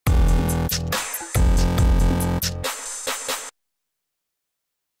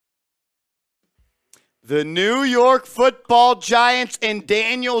The New York Football Giants and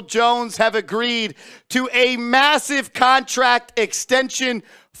Daniel Jones have agreed to a massive contract extension,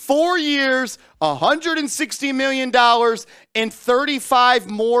 4 years, $160 million, and $35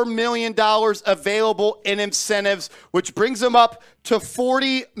 more million available in incentives, which brings them up to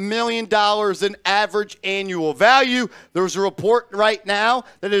 $40 million in average annual value. There's a report right now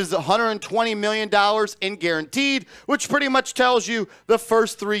that it is $120 million in guaranteed, which pretty much tells you the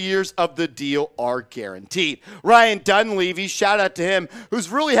first 3 years of the deal are guaranteed. Ryan Dunleavy, shout out to him, who's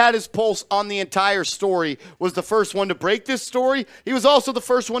really had his pulse on the entire story, was the first one to break this story. He was also the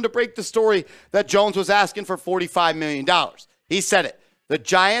first one to break the story that Jones was asking for $45 million. He said it. The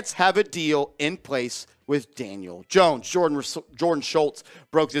Giants have a deal in place with Daniel Jones. Jordan Schultz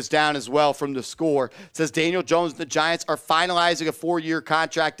broke this down as well from The Score. It says Daniel Jones and the Giants are finalizing a 4-year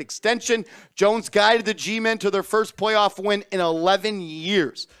contract extension. Jones guided the G-men to their first playoff win in 11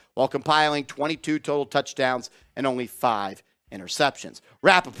 years while compiling 22 total touchdowns and only 5 interceptions.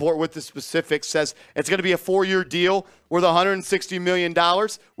 Rappaport with the specifics says it's going to be a 4-year deal worth $160 million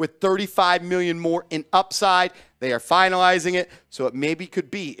with $35 million more in upside. They are finalizing it, so it maybe could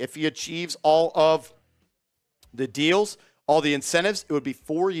be, if he achieves all of the deals, all the incentives, it would be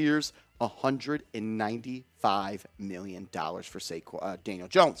 4 years, $195 million for Daniel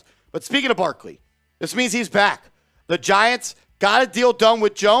Jones. But speaking of Barkley, this means he's back. The Giants got a deal done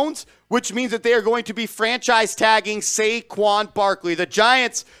with Jones, which means that they are going to be franchise tagging Saquon Barkley. The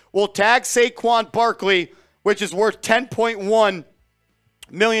Giants will tag Saquon Barkley, which is worth $10.1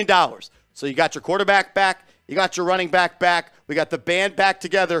 million. So you got your quarterback back, you got your running back back, we got the band back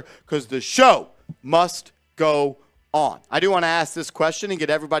together because the show must go on. I do want to ask this question and get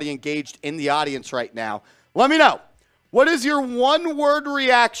everybody engaged in the audience right now. Let me know, what is your one-word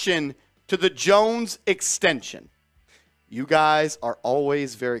reaction to the Jones extension? You guys are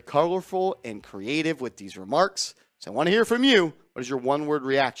always very colorful and creative with these remarks, so I want to hear from you. What is your one-word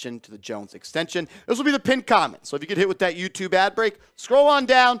reaction to the Jones extension? This will be the pinned comment, so if you get hit with that YouTube ad break, scroll on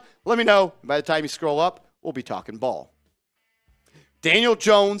down, let me know. By the time you scroll up, we'll be talking ball. Daniel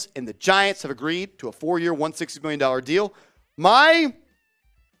Jones and the Giants have agreed to a 4-year, $160 million deal. My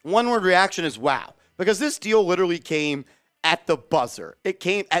one-word reaction is wow, because this deal literally came at the buzzer. It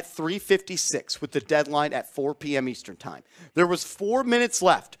came at 3:56 with the deadline at 4 p.m. Eastern time. There was 4 minutes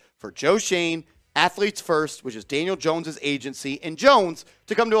left for Joe Schoen, Athletes First, which is Daniel Jones' agency, and Jones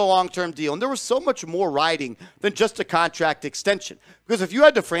to come to a long-term deal. And there was so much more riding than just a contract extension. Because if you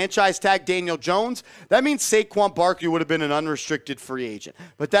had to franchise tag Daniel Jones, that means Saquon Barkley would have been an unrestricted free agent.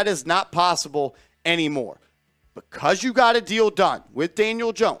 But that is not possible anymore. Because you got a deal done with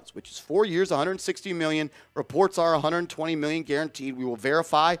Daniel Jones, which is 4 years, $160 million, reports are $120 million guaranteed. We will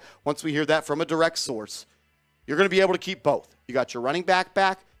verify once we hear that from a direct source. You're going to be able to keep both. You got your running back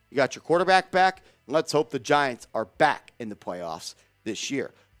back, you got your quarterback back, and let's hope the Giants are back in the playoffs this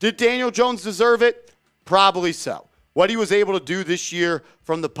year. Did Daniel Jones deserve it? Probably so. What he was able to do this year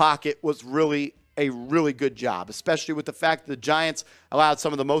from the pocket was really a really good job, especially with the fact that the Giants allowed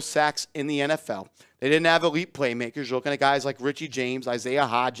some of the most sacks in the NFL. They didn't have elite playmakers. You're looking at guys like Richie James, Isaiah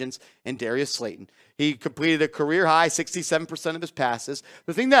Hodgins, and Darius Slayton. He completed a career-high 67% of his passes.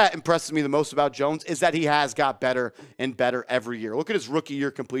 The thing that impresses me the most about Jones is that he has got better and better every year. Look at his rookie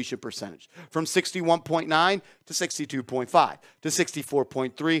year completion percentage, from 61.9 to 62.5 to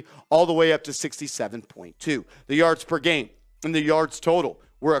 64.3, all the way up to 67.2. The yards per game and the yards total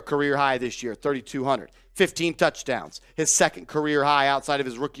were a career high this year, 3,200. 15 touchdowns, his second career high outside of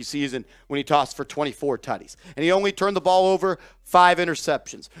his rookie season when he tossed for 24 tutties. And he only turned the ball over 5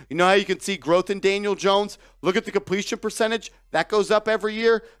 interceptions. You know how you can see growth in Daniel Jones? Look at the completion percentage. That goes up every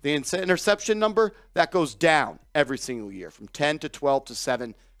year. The interception number, that goes down every single year, from 10 to 12 to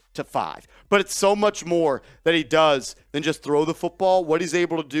 7 to 5. But it's so much more that he does than just throw the football. What he's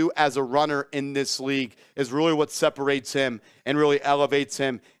able to do as a runner in this league is really what separates him and really elevates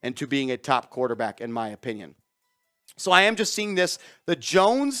him into being a top quarterback, in my opinion. So I am just seeing this. The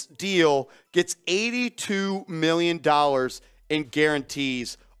Jones deal gets $82 million in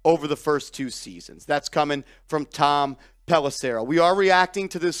guarantees over the first 2 seasons. That's coming from Tom Pelissero. We are reacting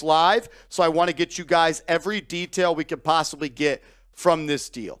to this live, so I want to get you guys every detail we can possibly get from this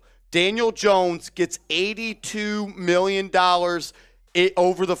deal. Daniel Jones gets $82 million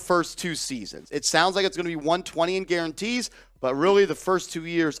over the first 2 seasons. It sounds like it's going to be $120 in guarantees, but really the first 2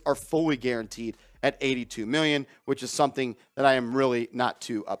 years are fully guaranteed at $82 million, which is something that I am really not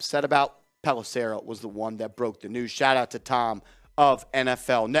too upset about. Pelissero was the one that broke the news. Shout out to Tom of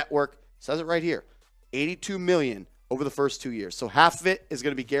NFL Network. Says it right here. $82 million over the first 2 years. So half of it is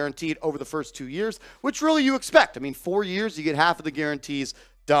going to be guaranteed over the first 2 years, which really you expect. I mean, 4 years, you get half of the guarantees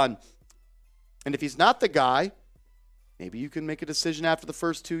done. And if he's not the guy, maybe you can make a decision after the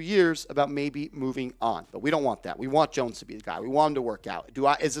first 2 years about maybe moving on. But we don't want that. We want Jones to be the guy. We want him to work out.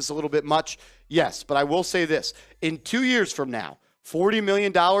 Is this a little bit much? Yes. But I will say this. In 2 years from now, $40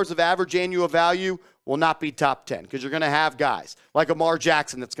 million of average annual value will not be top 10 because you're going to have guys like Lamar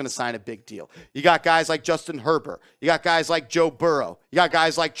Jackson that's going to sign a big deal. You got guys like Justin Herbert. You got guys like Joe Burrow. You got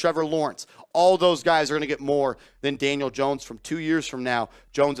guys like Trevor Lawrence. All those guys are going to get more than Daniel Jones. From 2 years from now,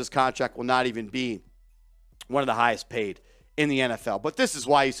 Jones's contract will not even be one of the highest paid in the NFL. But this is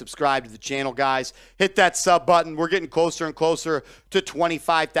why you subscribe to the channel, guys. Hit that sub button. We're getting closer and closer to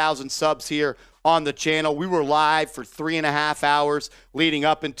 25,000 subs here on the channel. We were live for 3.5 hours leading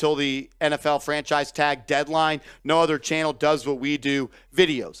up until the NFL franchise tag deadline. No other channel does what we do.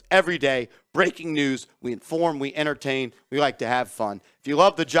 Videos every day, breaking news. We inform, we entertain, we like to have fun. If you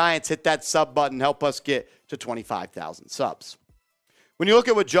love the Giants, hit that sub button. Help us get to 25,000 subs. When you look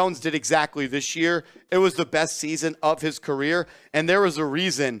at what Jones did exactly this year, it was the best season of his career, and there was a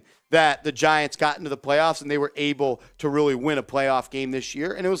reason that the Giants got into the playoffs and they were able to really win a playoff game this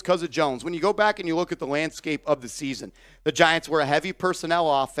year, and it was because of Jones. When you go back and you look at the landscape of the season, the Giants were a heavy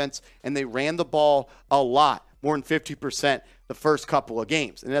personnel offense, and they ran the ball a lot, more than 50% the first couple of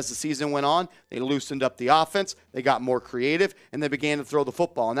games. And as the season went on, they loosened up the offense, they got more creative, and they began to throw the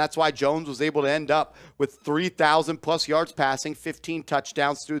football. And that's why Jones was able to end up with 3,000-plus yards passing, 15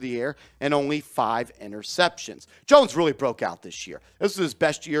 touchdowns through the air, and only 5 interceptions. Jones really broke out this year. This was his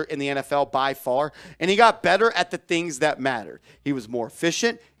best year in the NFL by far, and he got better at the things that mattered. He was more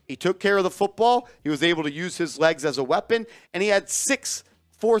efficient. He took care of the football. He was able to use his legs as a weapon, and he had 6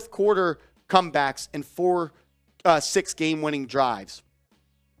 fourth-quarter comebacks and 6 game-winning drives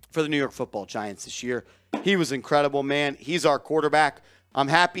for the New York Football Giants this year. He was incredible, man. He's our quarterback. I'm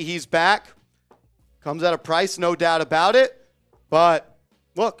happy he's back. Comes at a price, no doubt about it. But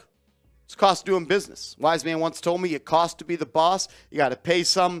look, it's cost doing business. Wise man once told me it costs to be the boss. You got to pay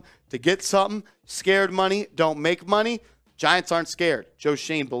something to get something. Scared money don't make money. Giants aren't scared. Joe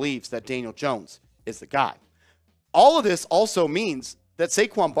Schoen believes that Daniel Jones is the guy. All of this also means that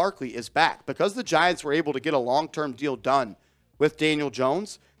Saquon Barkley is back. Because the Giants were able to get a long-term deal done with Daniel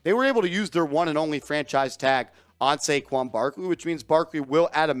Jones, they were able to use their one and only franchise tag on Saquon Barkley, which means Barkley will,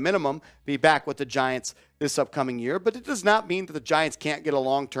 at a minimum, be back with the Giants this upcoming year. But it does not mean that the Giants can't get a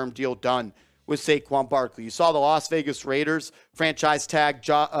long-term deal done with Saquon Barkley. You saw the Las Vegas Raiders franchise tag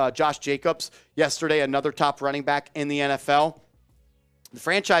Josh Jacobs yesterday, another top running back in the NFL. The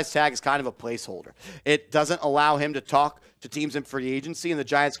franchise tag is kind of a placeholder. It doesn't allow him to talk to teams in free agency, and the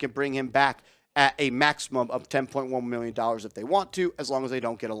Giants can bring him back at a maximum of $10.1 million if they want to, as long as they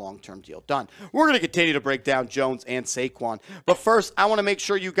don't get a long-term deal done. We're going to continue to break down Jones and Saquon. But first, I want to make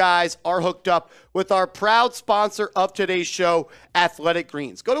sure you guys are hooked up with our proud sponsor of today's show, Athletic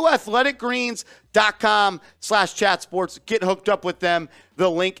Greens. Go to athleticgreens.com/chatsports. Get hooked up with them. The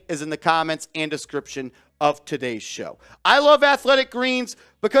link is in the comments and description of today's show. I love Athletic Greens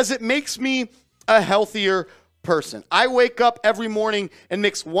because it makes me a healthier person. I wake up every morning and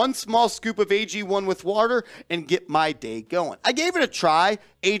mix 1 small scoop of AG1 with water and get my day going. I gave it a try,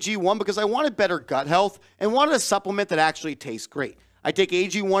 AG1, because I wanted better gut health and wanted a supplement that actually tastes great. I take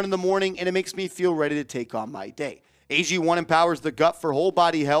AG1 in the morning and it makes me feel ready to take on my day. AG1 empowers the gut for whole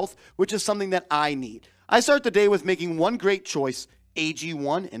body health, which is something that I need. I start the day with making one great choice,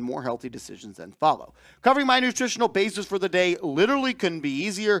 AG1, and more healthy decisions then follow. Covering my nutritional basis for the day literally couldn't be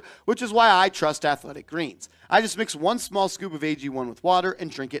easier, which is why I trust Athletic Greens. I just mix 1 small scoop of AG1 with water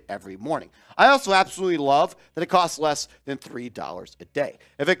and drink it every morning. I also absolutely love that it costs less than $3 a day.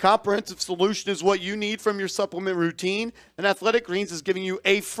 If a comprehensive solution is what you need from your supplement routine, then Athletic Greens is giving you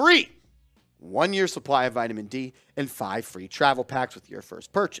a free 1-year supply of vitamin D and 5 free travel packs with your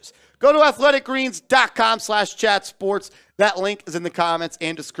first purchase. Go to athleticgreens.com/chatsports. That link is in the comments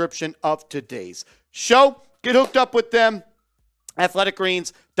and description of today's show. Get hooked up with them.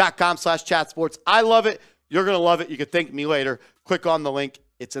 athleticgreens.com/chatsports. I love it. You're going to love it. You can thank me later. Click on the link.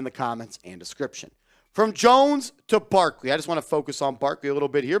 It's in the comments and description. From Jones to Barkley, I just want to focus on Barkley a little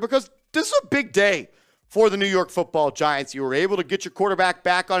bit here because this is a big day for the New York Football Giants. You were able to get your quarterback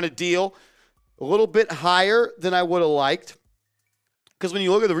back on a deal a little bit higher than I would have liked. Because when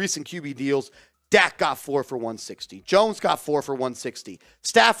you look at the recent QB deals, Dak got 4 for $160. Jones got 4 for $160.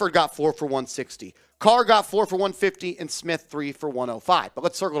 Stafford got 4 for $160. Carr got 4 for $150, and Smith 3 for $105. But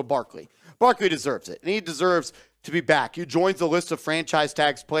let's circle to Barkley. Barkley deserves it, and he deserves to be back. He joins the list of franchise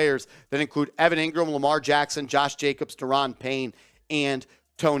tags players that include Evan Ingram, Lamar Jackson, Josh Jacobs, Daron Payne, and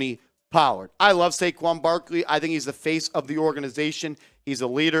Tony Pollard. I love Saquon Barkley. I think he's the face of the organization. He's a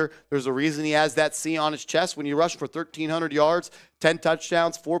leader. There's a reason he has that C on his chest. When you rush for 1,300 yards, 10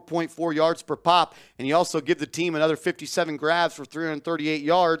 touchdowns, 4.4 yards per pop, and you also give the team another 57 grabs for 338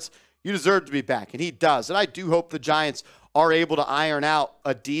 yards, you deserve to be back, and he does. And I do hope the Giants are able to iron out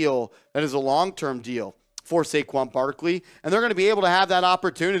a deal that is a long-term deal for Saquon Barkley, and they're going to be able to have that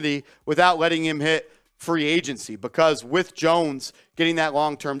opportunity without letting him hit free agency, because with Jones getting that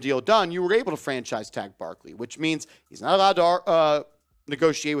long-term deal done, you were able to franchise tag Barkley, which means he's not allowed to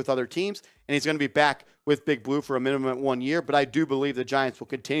negotiate with other teams, and he's going to be back with Big Blue for a minimum of 1 year. But I do believe the Giants will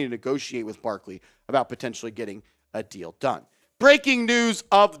continue to negotiate with Barkley about potentially getting a deal done. Breaking news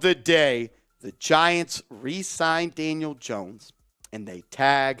of the day, the Giants re-signed Daniel Jones, and they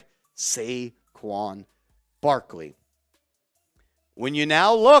tag Saquon Barkley. When you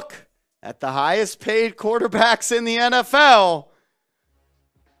now look at the highest paid quarterbacks in the NFL,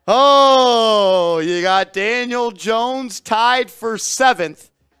 oh, you got Daniel Jones tied for 7th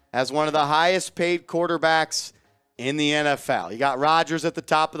as one of the highest paid quarterbacks in the NFL. You got Rodgers at the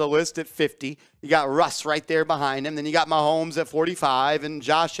top of the list at 50. You got Russ right there behind him. Then you got Mahomes at 45 and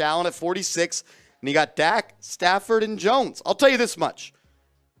Josh Allen at 46. And you got Dak, Stafford, and Jones. I'll tell you this much.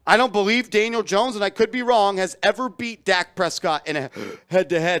 I don't believe Daniel Jones, and I could be wrong, has ever beat Dak Prescott in a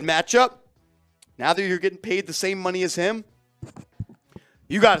head-to-head matchup. Now that you're getting paid the same money as him,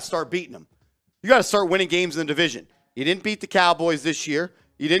 you got to start beating him. You got to start winning games in the division. You didn't beat the Cowboys this year.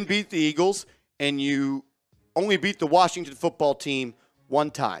 You didn't beat the Eagles, and you only beat the Washington football team one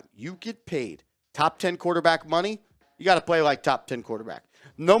time. You get paid top 10 quarterback money, you got to play like top 10 quarterback.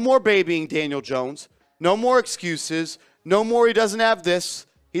 No more babying Daniel Jones. No more excuses. No more he doesn't have this.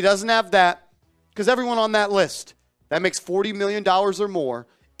 He doesn't have that, because everyone on that list that makes $40 million or more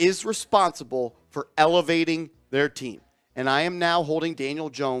is responsible for elevating their team. And I am now holding Daniel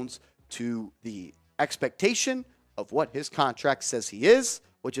Jones to the expectation of what his contract says he is,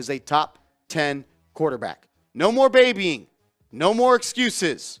 which is a top 10 quarterback. No more babying. No more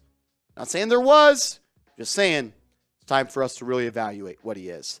excuses. Not saying there was, just saying it's time for us to really evaluate what he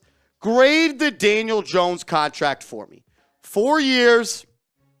is. Grade the Daniel Jones contract for me. 4 years,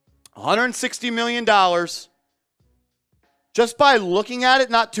 $160 million. Just by looking at it,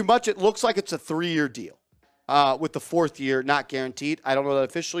 not too much, it looks like it's a 3-year deal. With the 4th year not guaranteed. I don't know that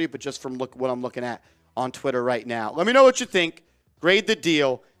officially, but just from what I'm looking at on Twitter right now. Let me know what you think. Grade the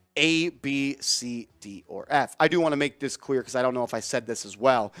deal A, B, C, D, or F. I do want to make this clear because I don't know if I said this as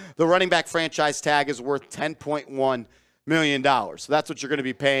well. The running back franchise tag is worth $10.1 million. So that's what you're going to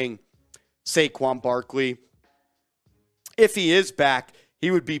be paying Saquon Barkley. If he is back,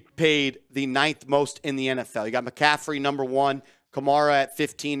 he would be paid the 9th most in the NFL. You got McCaffrey, number 1. Kamara at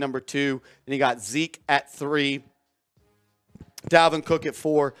 15, number 2. Then you got Zeke at 3. Dalvin Cook at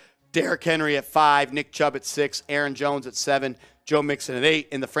 4. Derrick Henry at 5. Nick Chubb at 6. Aaron Jones at 7. Joe Mixon at 8.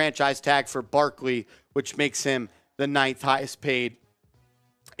 And the franchise tag for Barkley, which makes him the 9th highest paid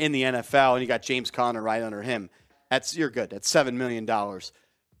in the NFL. And you got James Conner right under him. You're good. That's $7 million.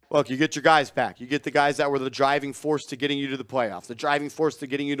 Look, you get your guys back. You get the guys that were the driving force to getting you to the playoffs, the driving force to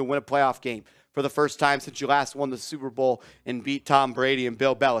getting you to win a playoff game for the first time since you last won the Super Bowl and beat Tom Brady and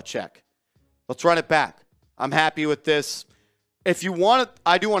Bill Belichick. Let's run it back. I'm happy with this. If you want it,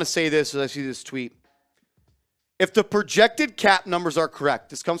 I do want to say this as I see this tweet. If the projected cap numbers are correct,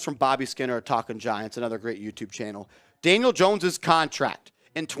 this comes from Bobby Skinner at Talkin' Giants, another great YouTube channel. Daniel Jones's contract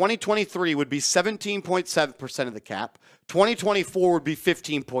in 2023 would be 17.7% of the cap. 2024 would be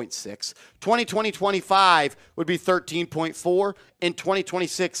 15.6. 2025 would be 13.4. And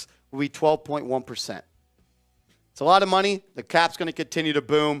 2026 would be 12.1%. It's a lot of money. The cap's going to continue to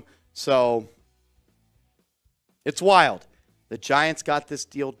boom. So it's wild. The Giants got this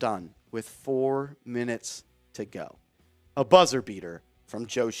deal done with 4 minutes to go. A buzzer beater from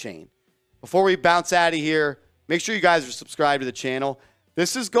Joe Schoen. Before we bounce out of here, make sure you guys are subscribed to the channel.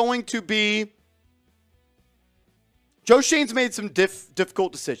 This is going to be... Joe Schoen's made some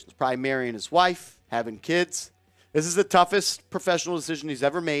difficult decisions. Probably marrying his wife, having kids. This is the toughest professional decision he's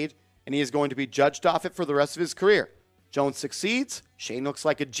ever made, and he is going to be judged off it for the rest of his career. Jones succeeds. Schoen looks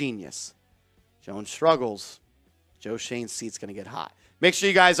like a genius. Jones struggles. Joe Schoen's seat's going to get hot. Make sure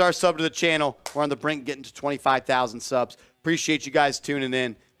you guys are subbed to the channel. We're on the brink of getting to 25,000 subs. Appreciate you guys tuning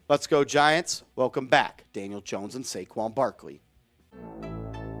in. Let's go, Giants. Welcome back, Daniel Jones and Saquon Barkley.